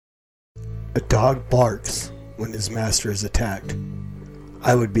A dog barks when his master is attacked.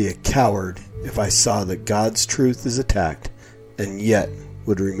 I would be a coward if I saw that God's truth is attacked and yet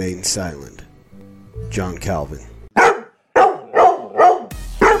would remain silent. John Calvin. Get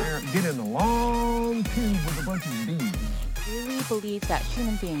in a long queue with a bunch of bees. Really believe that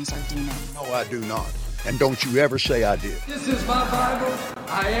human beings are demons. No, I do not. And don't you ever say I did. This is my Bible.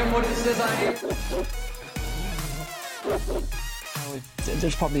 I am what it says I am.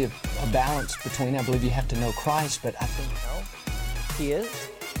 There's probably a balance between, I believe you have to know Christ, but I think no, he is.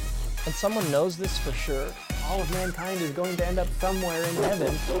 And someone knows this for sure. All of mankind is going to end up somewhere in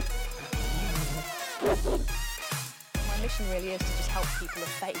heaven. My mission really is to just help people of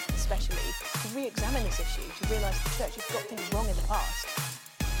faith, especially, to re-examine this issue, to realise the church has got things wrong in the past.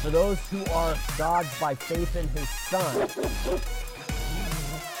 For those who are God's by faith in his Son.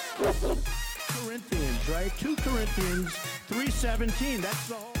 Corinthians, right? 2 Corinthians 3:17. That's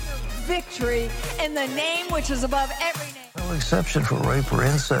the whole victory in the name which is above every name. No exception for rape or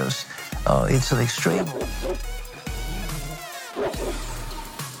incest. It's an extreme.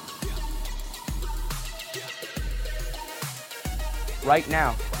 Right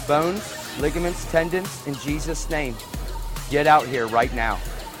now, bones, ligaments, tendons, in Jesus' name. Get out here right now.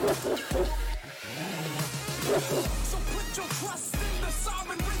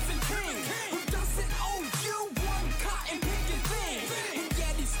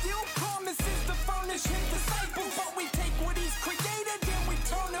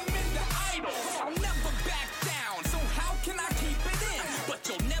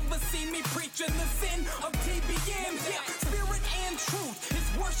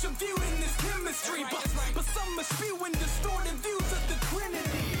 But some are spewing distorted views of the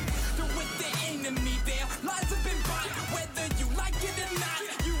Trinity. They're with the enemy, their lives have been bought. Whether you like it or not,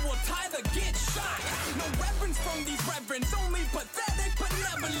 you will either get shot. No reverence from these reverends, only pathetic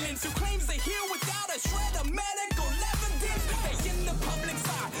benevolence who claims to heal without a shred of medical evidence. They in the public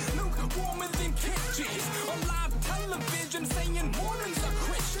side, lukewarmer than kitchens. On live television saying Mormons are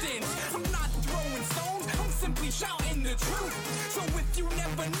Christians. I'm not throwing stones, I'm simply shouting the truth. So if you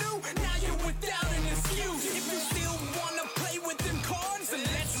never knew, now you're without an excuse. If you still wanna play with them cards, then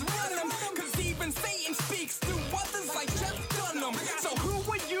let's run them. Cause even Satan speaks through others like Jeff Dunham. So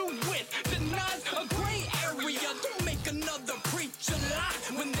who are you with? Denies a gray area. Don't make another preacher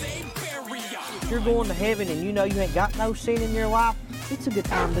lie when they bury ya. If you're going to heaven and you know you ain't got no sin in your life, it's a good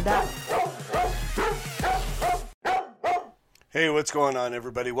time to die. Hey, what's going on,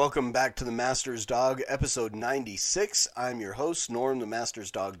 everybody? Welcome back to The Master's Dog, episode 96. I'm your host, Norm, The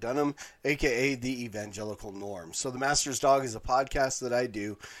Master's Dog Dunham, a.k.a. The Evangelical Norm. So The Master's Dog is a podcast that I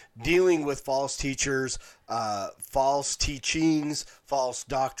do dealing with false teachers, false teachings, false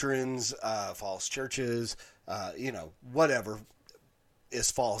doctrines, false churches, whatever is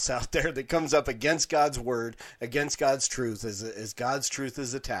false out there that comes up against God's word, against God's truth. As God's truth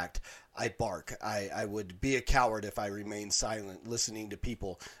is attacked, I bark. I would be a coward if I remained silent, listening to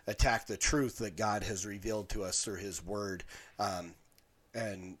people attack the truth that God has revealed to us through his word.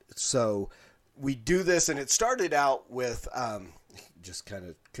 And so we do this, and it started out with, just kind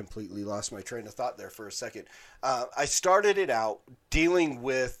of completely lost my train of thought there for a second. I started it out dealing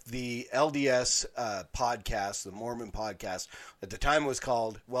with the LDS podcast, the Mormon podcast. At the time it was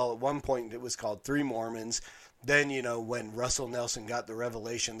called, at one point it was called Three Mormons. Then, when Russell Nelson got the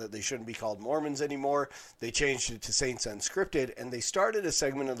revelation that they shouldn't be called Mormons anymore, they changed it to Saints Unscripted, and they started a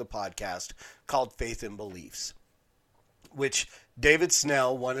segment of the podcast called Faith and Beliefs, which David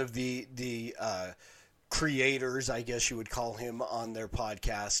Snell, one of the creators, I guess you would call him, on their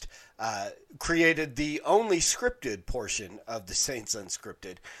podcast, created the only scripted portion of the Saints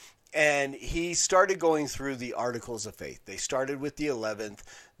Unscripted. And he started going through the articles of faith. They started with the 11th,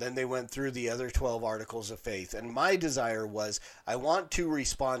 then they went through the other 12 articles of faith. And my desire was, I want to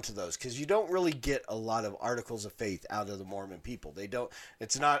respond to those, because you don't really get a lot of articles of faith out of the Mormon people.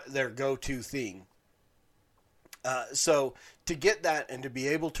 It's not their go-to thing. So to get that and to be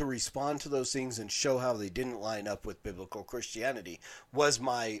able to respond to those things and show how they didn't line up with biblical Christianity was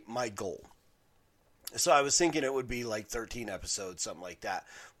my goal. So I was thinking it would be like 13 episodes, something like that.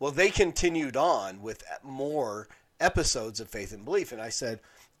 Well, they continued on with more episodes of Faith and Belief. And I said,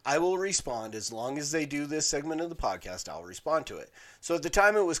 I will respond as long as they do this segment of the podcast, I'll respond to it. So at the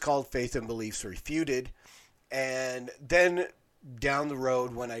time it was called Faith and Beliefs Refuted. And then down the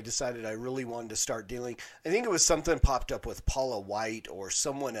road, when I decided I really wanted to start dealing, I think it was something popped up with Paula White or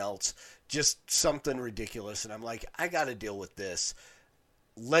someone else, just something ridiculous. And I'm like, I got to deal with this.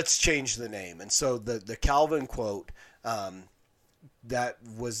 Let's change the name. And so the Calvin quote, that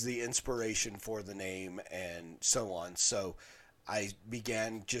was the inspiration for the name and so on. So I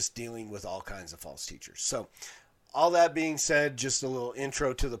began just dealing with all kinds of false teachers. So all that being said, just a little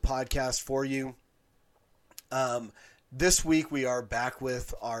intro to the podcast for you. This week we are back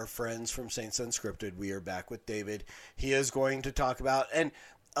with our friends from Saints Unscripted. We are back with David. He is going to talk about, and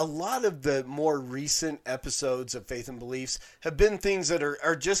a lot of the more recent episodes of Faith and Beliefs have been things that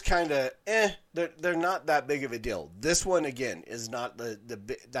are just kind of, they're not that big of a deal. This one, again, is not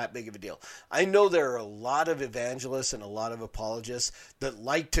that big of a deal. I know there are a lot of evangelists and a lot of apologists that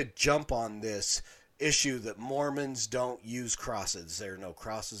like to jump on this issue that Mormons don't use crosses. There are no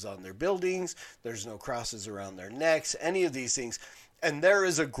crosses on their buildings. There's no crosses around their necks, any of these things. And there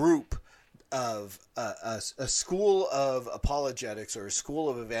is a group of a school of apologetics or a school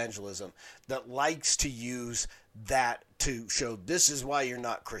of evangelism that likes to use that to show this is why you're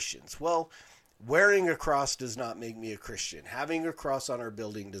not Christians. Well, wearing a cross does not make me a Christian. Having a cross on our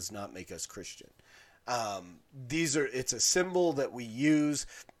building does not make us Christian. It's a symbol that we use.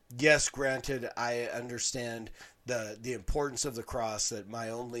 Yes, granted, I understand the importance of the cross, that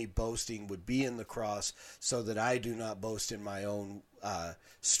my only boasting would be in the cross, so that I do not boast in my own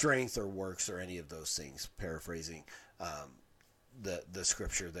strength or works or any of those things, paraphrasing the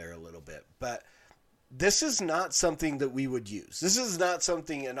scripture there a little bit. But this is not something that we would use. This is not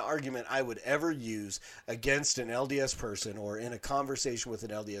an argument I would ever use against an LDS person or in a conversation with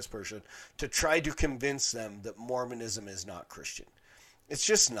an LDS person to try to convince them that Mormonism is not Christian. It's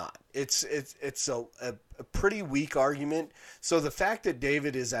just not. It's a pretty weak argument. So the fact that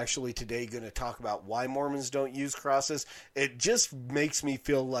David is actually today going to talk about why Mormons don't use crosses, it just makes me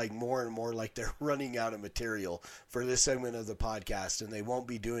feel like more and more like they're running out of material for this segment of the podcast, and they won't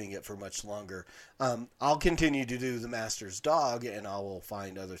be doing it for much longer. I'll continue to do the Master's Dog, and I will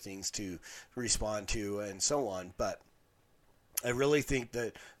find other things to respond to and so on. But I really think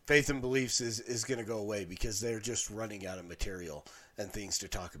that Faith and Beliefs is going to go away because they're just running out of material and things to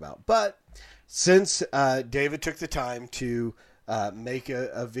talk about. But since David took the time to make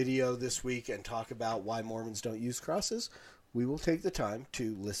a video this week and talk about why Mormons don't use crosses, we will take the time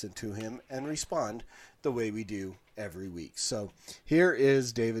to listen to him and respond the way we do every week. So here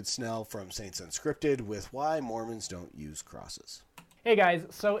is David Snell from Saints Unscripted with why Mormons don't use crosses. Hey guys,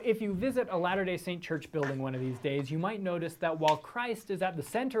 so if you visit a Latter-day Saint church building one of these days, you might notice that while Christ is at the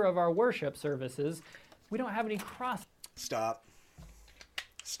center of our worship services, we don't have any crosses. Stop.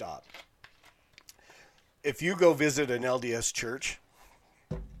 If you go visit an LDS church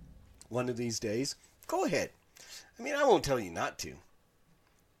one of these days, go ahead. I mean, I won't tell you not to.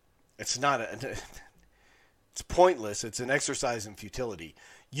 It's pointless. It's an exercise in futility.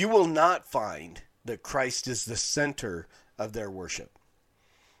 You will not find that Christ is the center of their worship.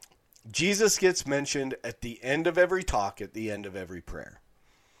 Jesus gets mentioned at the end of every talk, at the end of every prayer.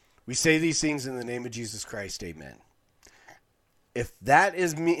 We say these things in the name of Jesus Christ, amen. If that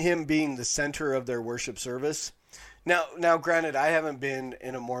is him being the center of their worship service, now granted, I haven't been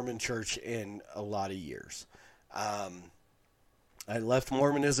in a Mormon church in a lot of years. I left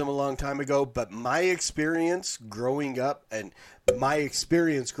Mormonism a long time ago, but my experience growing up is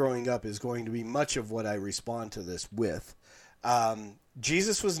going to be much of what I respond to this with.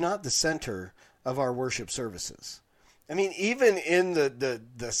 Jesus was not the center of our worship services. I mean, even in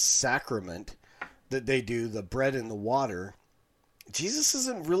the sacrament that they do, the bread and the water, Jesus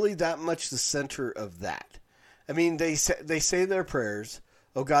isn't really that much the center of that. I mean, they say their prayers.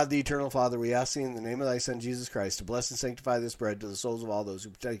 O God, the eternal Father, we ask thee in the name of thy Son, Jesus Christ, to bless and sanctify this bread to the souls of all those who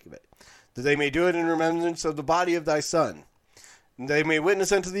partake of it, that they may do it in remembrance of the body of thy Son. And they may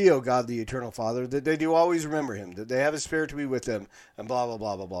witness unto thee, O God, the eternal Father, that they do always remember him, that they have his spirit to be with them, and blah, blah,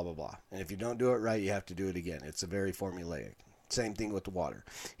 blah, blah, blah, blah, blah. And if you don't do it right, you have to do it again. It's a very formulaic. Same thing with the water.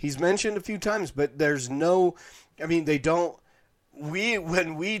 He's mentioned a few times, but there's no, I mean, they don't,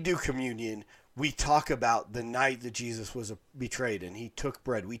 when we do communion, we talk about the night that Jesus was betrayed and he took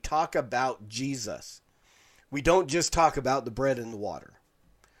bread. We talk about Jesus. We don't just talk about the bread and the water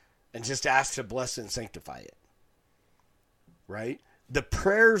and just ask to bless and sanctify it. Right? The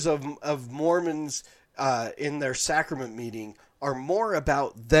prayers of Mormons in their sacrament meeting are more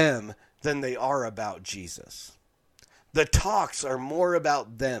about them than they are about Jesus. The talks are more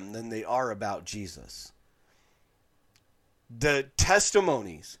about them than they are about Jesus. The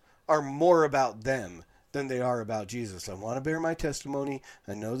testimonies are more about them than they are about Jesus. I want to bear my testimony.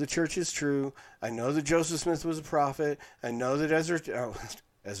 I know the church is true. I know that Joseph Smith was a prophet. I know that Ezra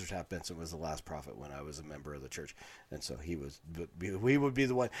Taft Benson was the last prophet when I was a member of the church. And so we would be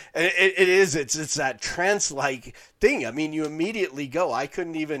the one. And it's that trance-like thing. I mean, you immediately go. I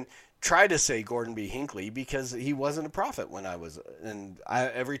couldn't even try to say Gordon B. Hinckley because he wasn't a prophet when I was,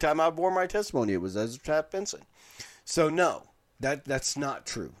 every time I bore my testimony, it was Ezra Taft Benson. So no, That's not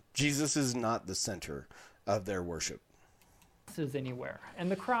true. Jesus is not the center of their worship. Anywhere. And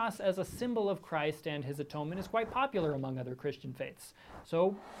the cross as a symbol of Christ and his atonement is quite popular among other Christian faiths.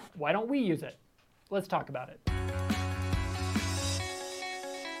 So why don't we use it? Let's talk about it.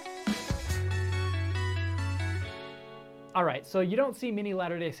 Alright, so you don't see many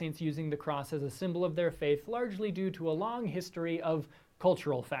Latter-day Saints using the cross as a symbol of their faith, largely due to a long history of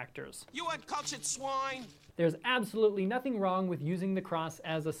cultural factors. You uncultured swine! There's absolutely nothing wrong with using the cross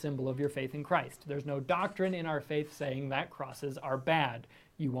as a symbol of your faith in Christ. There's no doctrine in our faith saying that crosses are bad.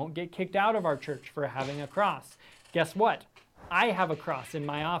 You won't get kicked out of our church for having a cross. Guess what? I have a cross in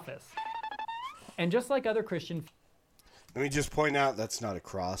my office. And just like other Christian... Let me just point out that's not a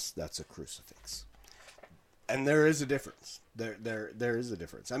cross, that's a crucifix. And there is a difference. There is a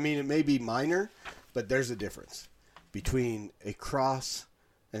difference. I mean, it may be minor, but there's a difference between a cross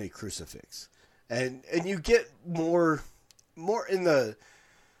and a crucifix. And you get more in the,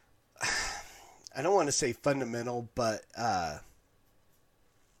 I don't want to say fundamental, but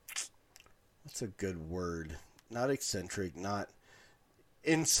what's a good word? Not eccentric, not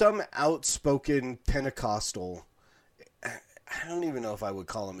in some outspoken Pentecostal, I don't even know if I would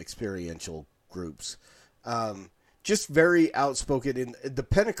call them experiential groups. Just very outspoken. In the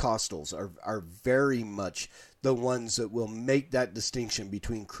Pentecostals are very much the ones that will make that distinction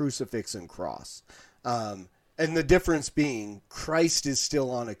between crucifix and cross. And the difference being Christ is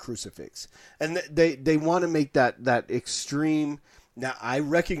still on a crucifix. And they want to make that extreme. Now, I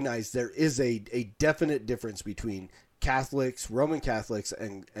recognize there is a definite difference between Catholics, Roman Catholics,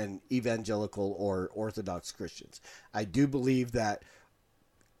 and evangelical or Orthodox Christians. I do believe that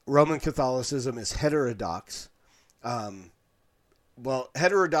Roman Catholicism is heterodox. Well,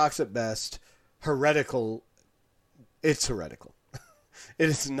 heterodox at best, heretical. It's heretical. It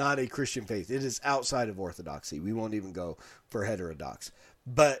is not a Christian faith. It is outside of orthodoxy. We won't even go for heterodox.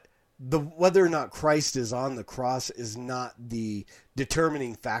 But whether or not Christ is on the cross is not the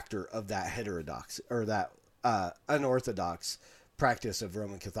determining factor of that heterodox or that unorthodox practice of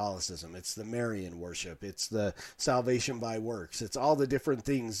Roman Catholicism. It's the Marian worship. It's the salvation by works. It's all the different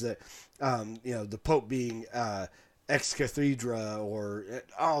things that, the Pope being ex cathedra or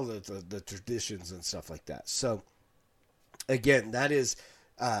all the traditions and stuff like that. So again, but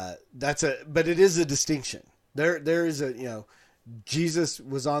it is a distinction. There is Jesus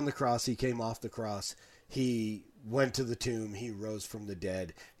was on the cross. He came off the cross. He went to the tomb. He rose from the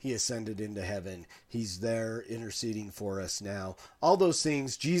dead. He ascended into heaven. He's there interceding for us now. All those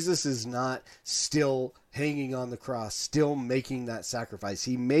things, Jesus is not still hanging on the cross, still making that sacrifice.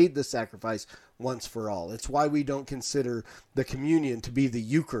 He made the sacrifice once for all. It's why we don't consider the communion to be the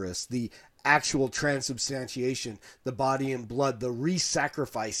Eucharist, the actual transubstantiation, the body and blood, the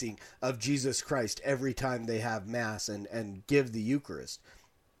re-sacrificing of Jesus Christ every time they have Mass and give the Eucharist.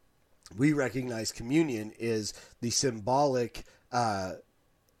 We recognize communion is the symbolic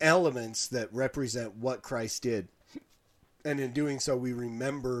elements that represent what Christ did. And in doing so, we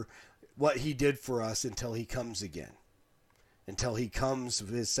remember what he did for us until he comes again. Until he comes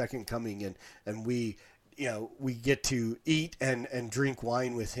with his second coming and we get to eat and drink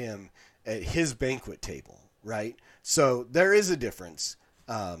wine with him at his banquet table, right? So there is a difference.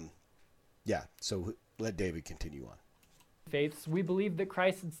 So let David continue on. Faiths, we believe that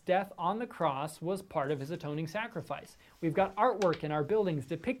Christ's death on the cross was part of his atoning sacrifice. We've got artwork in our buildings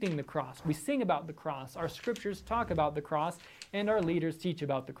depicting the cross. We sing about the cross. Our scriptures talk about the cross, and our leaders teach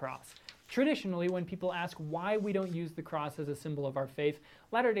about the cross. Traditionally, when people ask why we don't use the cross as a symbol of our faith,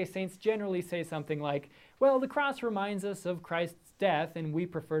 Latter-day Saints generally say something like, well, the cross reminds us of Christ's death, and we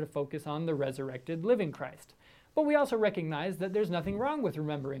prefer to focus on the resurrected, living Christ. But we also recognize that there's nothing wrong with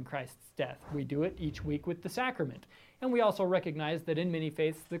remembering Christ's death. We do it each week with the sacrament. And we also recognize that in many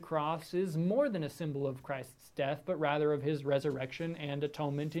faiths, the cross is more than a symbol of Christ's death, but rather of his resurrection and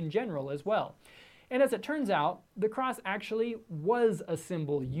atonement in general as well. And as it turns out, the cross actually was a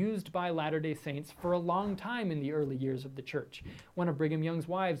symbol used by Latter-day Saints for a long time in the early years of the church. One of Brigham Young's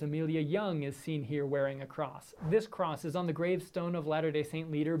wives, Amelia Young, is seen here wearing a cross. This cross is on the gravestone of Latter-day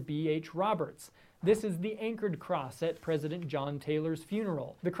Saint leader B.H. Roberts. This is the anchored cross at President John Taylor's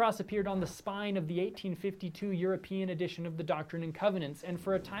funeral. The cross appeared on the spine of the 1852 European edition of the Doctrine and Covenants, and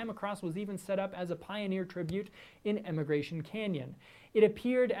for a time a cross was even set up as a pioneer tribute in Emigration Canyon. It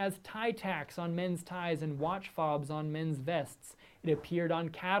appeared as tie tacks on men's ties and watch fobs on men's vests. It appeared on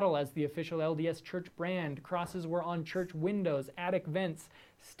cattle as the official LDS church brand. Crosses were on church windows, attic vents,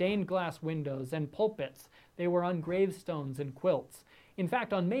 stained glass windows, and pulpits. They were on gravestones and quilts. In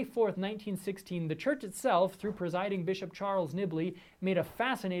fact, on May 4th, 1916, the church itself, through presiding Bishop Charles Nibley, made a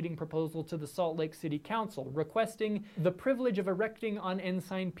fascinating proposal to the Salt Lake City Council, requesting the privilege of erecting on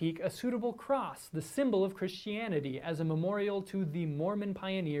Ensign Peak a suitable cross, the symbol of Christianity, as a memorial to the Mormon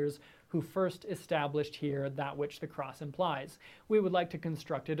pioneers who first established here that which the cross implies. We would like to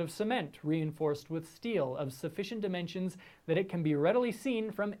construct it of cement, reinforced with steel, of sufficient dimensions that it can be readily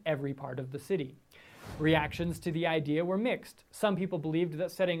seen from every part of the city. Reactions to the idea were mixed. Some people believed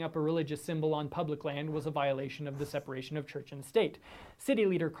that setting up a religious symbol on public land was a violation of the separation of church and state. City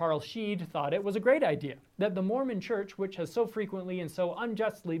leader Carl Sheed thought it was a great idea, that the Mormon Church, which has so frequently and so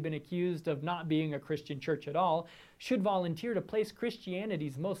unjustly been accused of not being a Christian church at all, should volunteer to place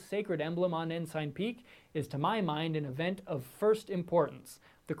Christianity's most sacred emblem on Ensign Peak is, to my mind, an event of first importance.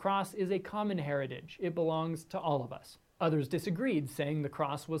 The cross is a common heritage. It belongs to all of us. Others disagreed, saying the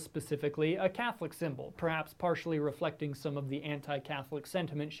cross was specifically a Catholic symbol, perhaps partially reflecting some of the anti-Catholic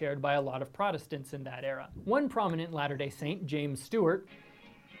sentiment shared by a lot of Protestants in that era. One prominent Latter-day Saint, James Stewart,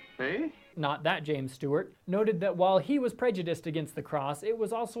 not that James Stewart, noted that while he was prejudiced against the cross, it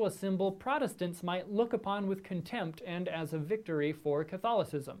was also a symbol Protestants might look upon with contempt and as a victory for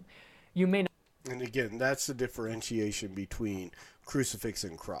Catholicism. You may not... And again, that's the differentiation between crucifix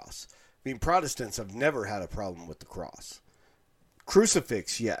and cross. I mean, Protestants have never had a problem with the cross.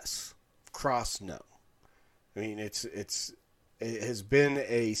 Crucifix, yes. Cross, no. I mean, it has been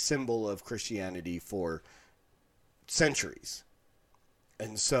a symbol of Christianity for centuries.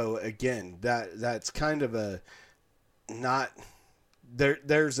 And so, again, that's kind of a not...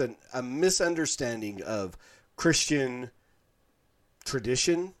 There's a misunderstanding of Christian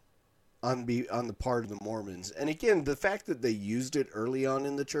tradition on the part of the Mormons. And again, the fact that they used it early on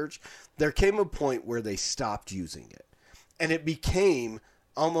in the church, there came a point where they stopped using it. And it became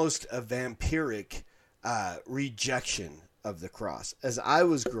almost a vampiric rejection of the cross as I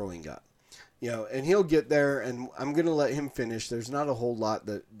was growing up. And he'll get there, and I'm going to let him finish. There's not a whole lot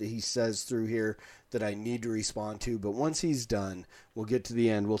that he says through here that I need to respond to, but once he's done, we'll get to the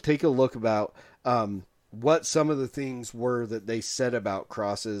end. We'll take a look about what some of the things were that they said about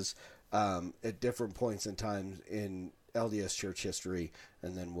crosses at different points in time in LDS church history,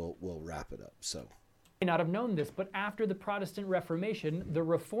 and then we'll wrap it up. So, may not have known this, but after the Protestant Reformation, the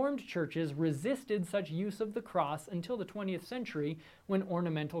Reformed churches resisted such use of the cross until the 20th century, when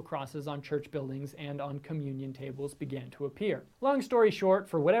ornamental crosses on church buildings and on communion tables began to appear. Long story short,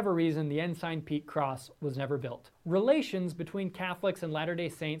 for whatever reason, the Ensign Peak cross was never built. Relations between Catholics and Latter-day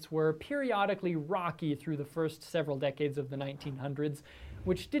Saints were periodically rocky through the first several decades of the 1900s,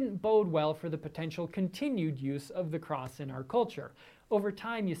 which didn't bode well for the potential continued use of the cross in our culture. Over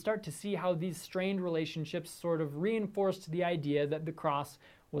time, you start to see how these strained relationships sort of reinforced the idea that the cross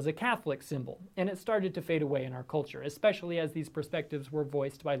was a Catholic symbol, and it started to fade away in our culture, especially as these perspectives were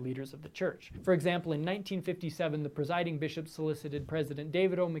voiced by leaders of the church. For example, in 1957, the presiding bishop solicited President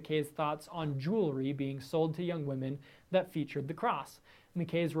David O. McKay's thoughts on jewelry being sold to young women that featured the cross.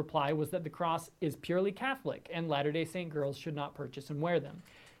 McKay's reply was that the cross is purely Catholic, and Latter-day Saint girls should not purchase and wear them.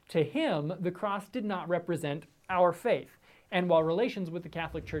 To him, the cross did not represent our faith. And while relations with the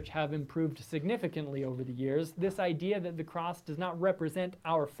Catholic Church have improved significantly over the years, this idea that the cross does not represent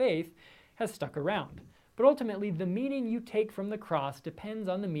our faith has stuck around. But ultimately, the meaning you take from the cross depends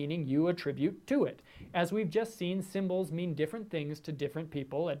on the meaning you attribute to it. As we've just seen, symbols mean different things to different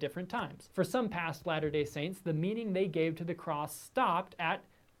people at different times. For some past Latter-day Saints, the meaning they gave to the cross stopped at,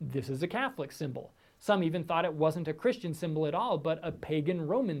 this is a Catholic symbol. Some even thought it wasn't a Christian symbol at all, but a pagan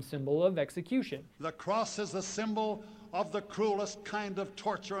Roman symbol of execution. The cross is the symbol of the cruelest kind of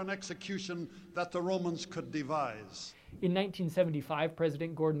torture and execution that the Romans could devise. In 1975,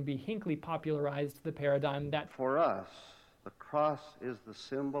 President Gordon B. Hinckley popularized the paradigm that for us, the cross is the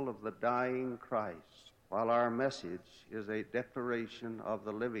symbol of the dying Christ, while our message is a declaration of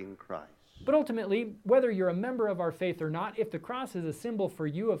the living Christ. But ultimately, whether you're a member of our faith or not, if the cross is a symbol for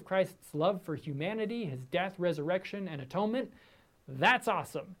you of Christ's love for humanity, his death, resurrection, and atonement, that's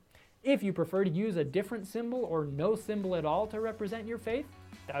awesome. If you prefer to use a different symbol or no symbol at all to represent your faith,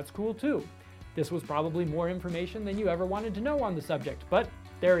 that's cool too. This was probably more information than you ever wanted to know on the subject, but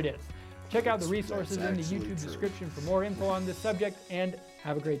there it is. Check out the resources in the YouTube description for more info on this subject, and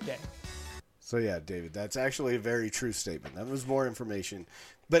have a great day. So yeah, David, that's actually a very true statement. That was more information.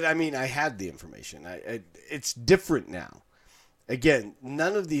 But I mean, I had the information. It's different now. Again,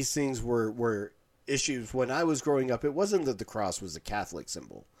 none of these things were issues. When I was growing up, it wasn't that the cross was a Catholic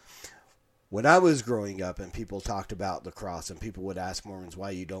symbol. When I was growing up and people talked about the cross and people would ask Mormons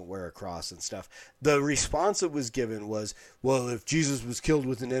why you don't wear a cross and stuff, the response that was given was, well, if Jesus was killed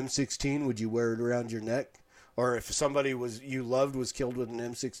with an M16, would you wear it around your neck? Or if somebody you loved was killed with an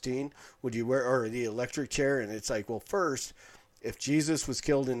M16, would you wear, or the electric chair? And it's like, well, first, if Jesus was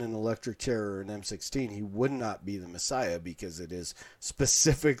killed in an electric chair or an M16, he would not be the Messiah, because it is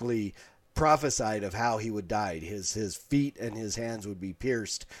specifically prophesied of how he would die. His feet and his hands would be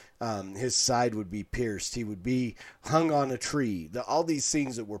pierced. His side would be pierced. He would be hung on a tree. All these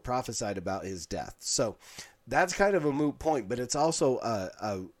things that were prophesied about his death. So that's kind of a moot point, but it's also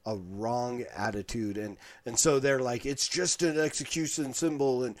a wrong attitude. And so they're like, it's just an execution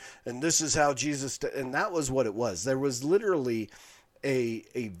symbol, and this is how Jesus and that was what it was. There was literally a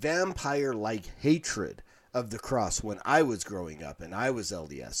vampire-like hatred of the cross when I was growing up and I was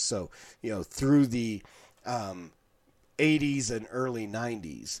LDS. So, through the 80s and early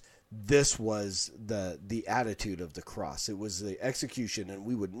 90s, this was the attitude of the cross. It was the execution, and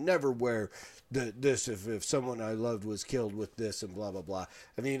we would never wear this if someone I loved was killed with this and blah, blah, blah.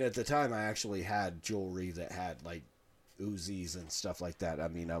 I mean, at the time, I actually had jewelry that had, like, Uzis and stuff like that. I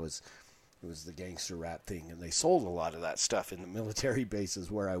mean, it was the gangster rap thing, and they sold a lot of that stuff in the military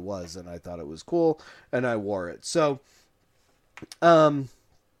bases where I was, and I thought it was cool, and I wore it. So, there's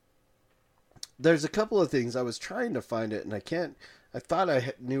a couple of things. I was trying to find it, and I thought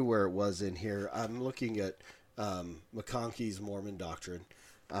I knew where it was in here. I'm looking at McConkey's Mormon Doctrine.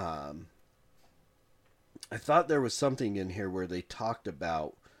 I thought there was something in here where they talked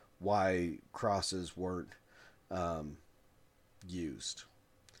about why crosses weren't used.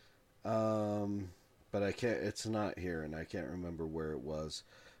 But I can't, it's not here, and I can't remember where it was.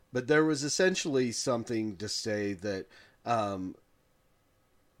 But there was essentially something to say that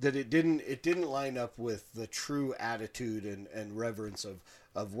that it didn't line up with the true attitude and reverence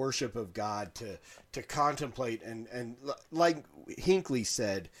of worship of God to contemplate and like Hinckley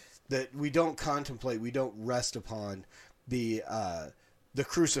said, that we don't contemplate, we don't rest upon the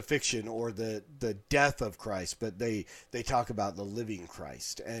crucifixion or the death of Christ, but they talk about the living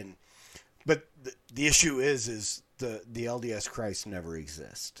Christ. But the issue is the LDS Christ never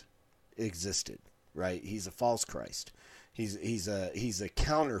existed, right? He's a false Christ. He's a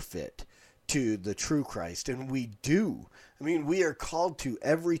counterfeit to the true Christ. And we are called to,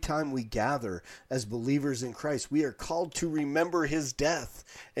 every time we gather as believers in Christ, we are called to remember his death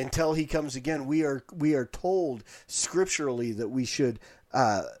until he comes again. We are told scripturally that we should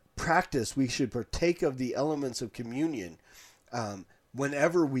we should partake of the elements of communion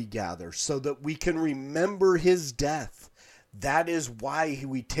whenever we gather, so that we can remember his death. That is why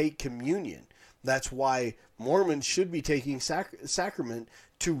we take communion. That's why Mormons should be taking sacrament,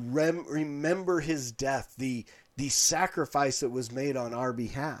 to remember his death, the sacrifice that was made on our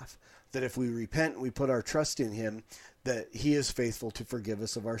behalf. That if we repent and we put our trust in him, that he is faithful to forgive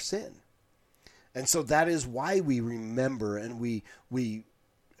us of our sin. And so that is why we remember, and we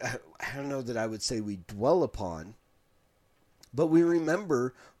I don't know that I would say we dwell upon, but we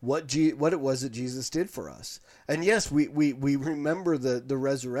remember what it was that Jesus did for us. And yes, we remember the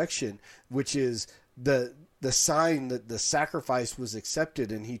resurrection, which is the sign that the sacrifice was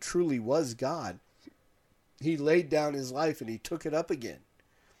accepted and he truly was God. He laid down his life and he took it up again,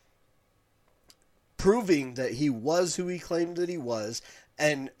 proving that he was who he claimed that he was,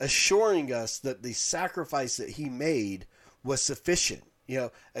 and assuring us that the sacrifice that he made was sufficient.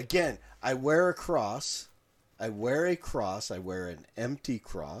 Again, I wear a cross. I wear an empty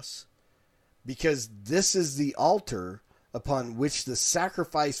cross, because this is the altar upon which the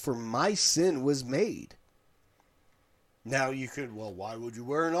sacrifice for my sin was made. Now you could, why would you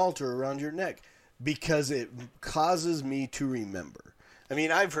wear an altar around your neck? Because it causes me to remember. I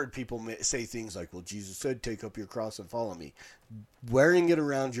mean, I've heard people say things like, well, Jesus said, take up your cross and follow me. Wearing it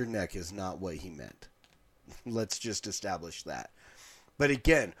around your neck is not what he meant. Let's just establish that. But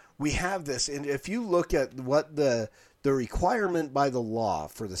again, we have this, and if you look at what the requirement by the law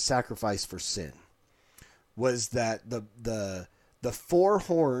for the sacrifice for sin was, that the four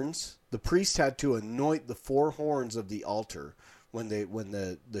horns, the priest had to anoint the four horns of the altar when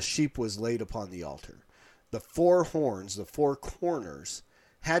the sheep was laid upon the altar. The four horns, the four corners,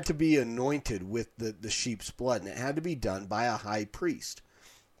 had to be anointed with the sheep's blood, and it had to be done by a high priest.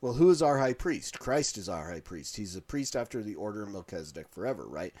 Well, who is our high priest? Christ is our high priest. He's a priest after the order of Melchizedek forever,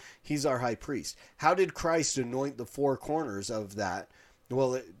 right? He's our high priest. How did Christ anoint the four corners of that?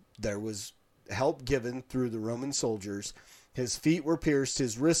 Well, there was help given through the Roman soldiers. His feet were pierced,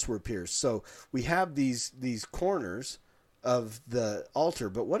 his wrists were pierced. So we have these corners of the altar.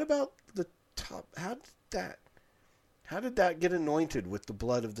 But what about the top? How did that get anointed with the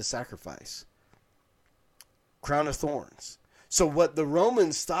blood of the sacrifice? Crown of thorns. So what the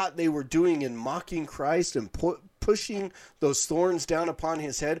Romans thought they were doing in mocking Christ and pushing those thorns down upon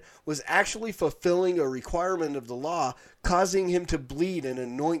his head was actually fulfilling a requirement of the law, causing him to bleed and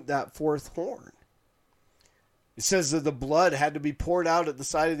anoint that fourth horn. It says that the blood had to be poured out at the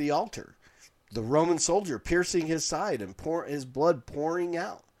side of the altar. The Roman soldier piercing his side and his blood pouring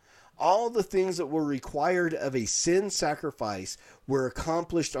out. All the things that were required of a sin sacrifice were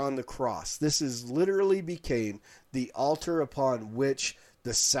accomplished on the cross. This is literally became the altar upon which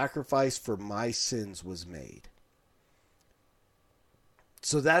the sacrifice for my sins was made.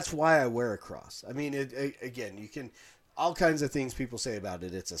 So that's why I wear a cross. I mean, again, you can, all kinds of things people say about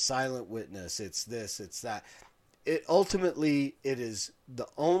it. It's a silent witness. It's this, it's that. It is the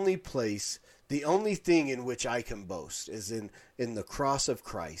only place, the only thing in which I can boast is in the cross of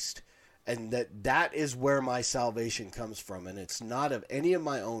Christ. And that is where my salvation comes from. And it's not of any of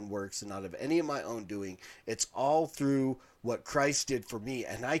my own works and not of any of my own doing. It's all through what Christ did for me.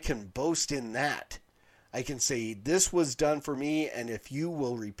 And I can boast in that. I can say, this was done for me. And if you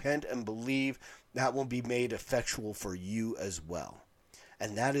will repent and believe, that will be made effectual for you as well.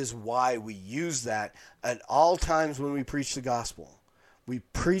 And that is why we use that at all times when we preach the gospel. We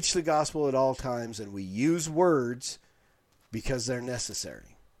preach the gospel at all times, and we use words because they're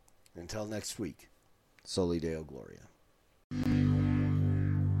necessary. Until next week, Soli Deo Gloria.